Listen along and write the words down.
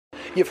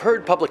You've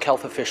heard public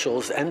health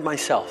officials and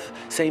myself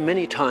say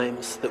many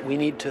times that we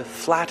need to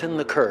flatten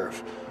the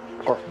curve,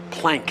 or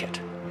plank it.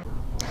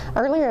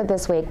 Earlier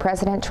this week,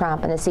 President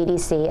Trump and the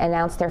CDC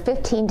announced their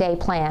 15-day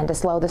plan to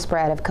slow the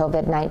spread of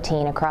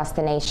COVID-19 across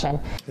the nation.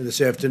 And this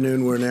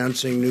afternoon, we're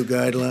announcing new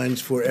guidelines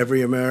for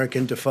every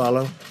American to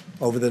follow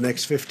over the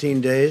next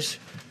 15 days.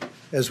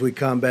 As we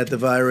combat the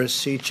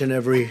virus, each and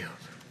every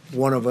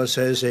one of us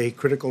has a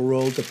critical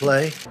role to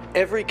play.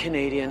 Every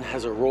Canadian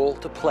has a role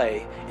to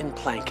play in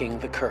planking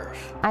the curve.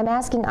 I'm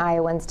asking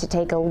Iowans to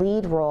take a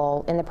lead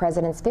role in the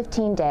president's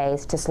 15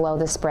 days to slow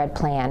the spread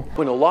plan.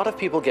 When a lot of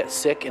people get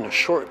sick in a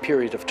short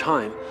period of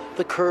time,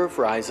 the curve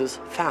rises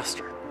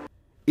faster.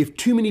 If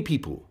too many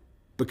people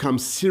become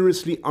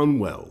seriously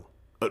unwell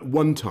at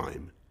one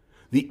time,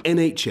 the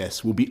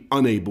NHS will be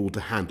unable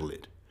to handle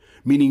it,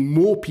 meaning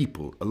more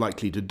people are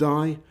likely to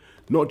die,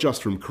 not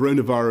just from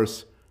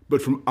coronavirus,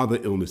 but from other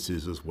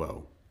illnesses as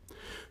well.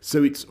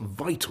 So it's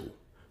vital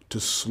to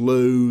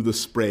slow the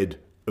spread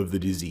of the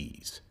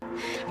disease.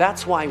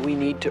 That's why we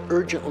need to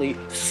urgently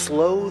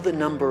slow the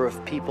number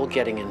of people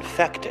getting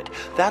infected.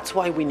 That's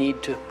why we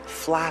need to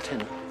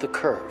flatten the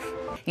curve.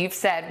 You've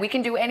said we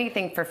can do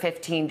anything for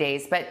 15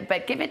 days,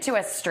 but give it to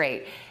us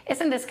straight.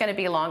 Isn't this going to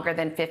be longer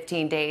than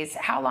 15 days?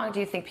 How long do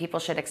you think people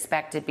should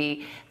expect to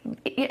be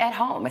at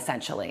home,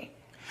 essentially?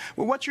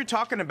 Well, what you're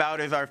talking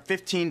about is our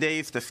 15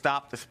 days to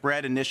stop the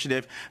spread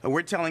initiative.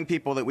 We're telling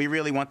people that we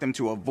really want them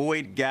to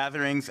avoid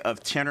gatherings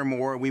of 10 or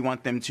more. We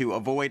want them to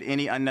avoid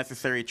any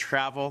unnecessary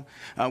travel.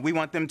 We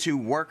want them to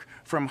work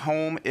from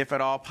home if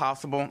at all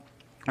possible,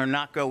 or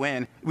not go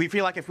in. We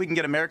feel like if we can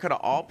get America to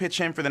all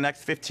pitch in for the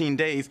next 15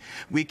 days,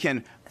 we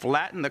can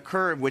flatten the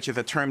curve, which is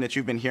a term that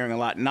you've been hearing a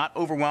lot, not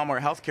overwhelm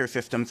our healthcare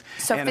systems.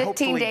 So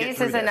 15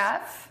 days is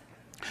enough?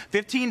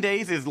 15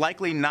 days is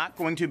likely not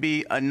going to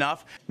be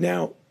enough.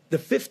 Now, the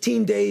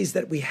 15 days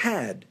that we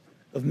had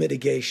of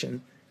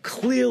mitigation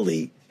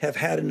clearly have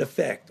had an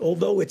effect,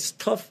 although it's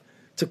tough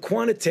to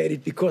quantitate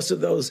it because of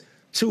those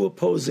two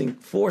opposing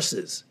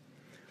forces.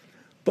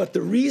 But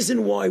the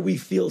reason why we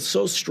feel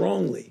so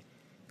strongly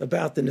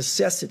about the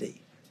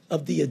necessity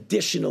of the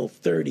additional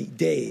 30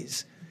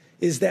 days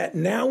is that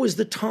now is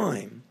the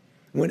time,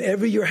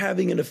 whenever you're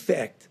having an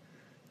effect,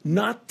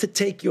 not to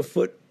take your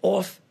foot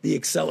off the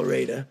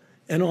accelerator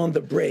and on the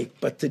brake,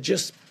 but to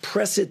just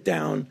press it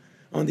down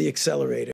on the accelerator.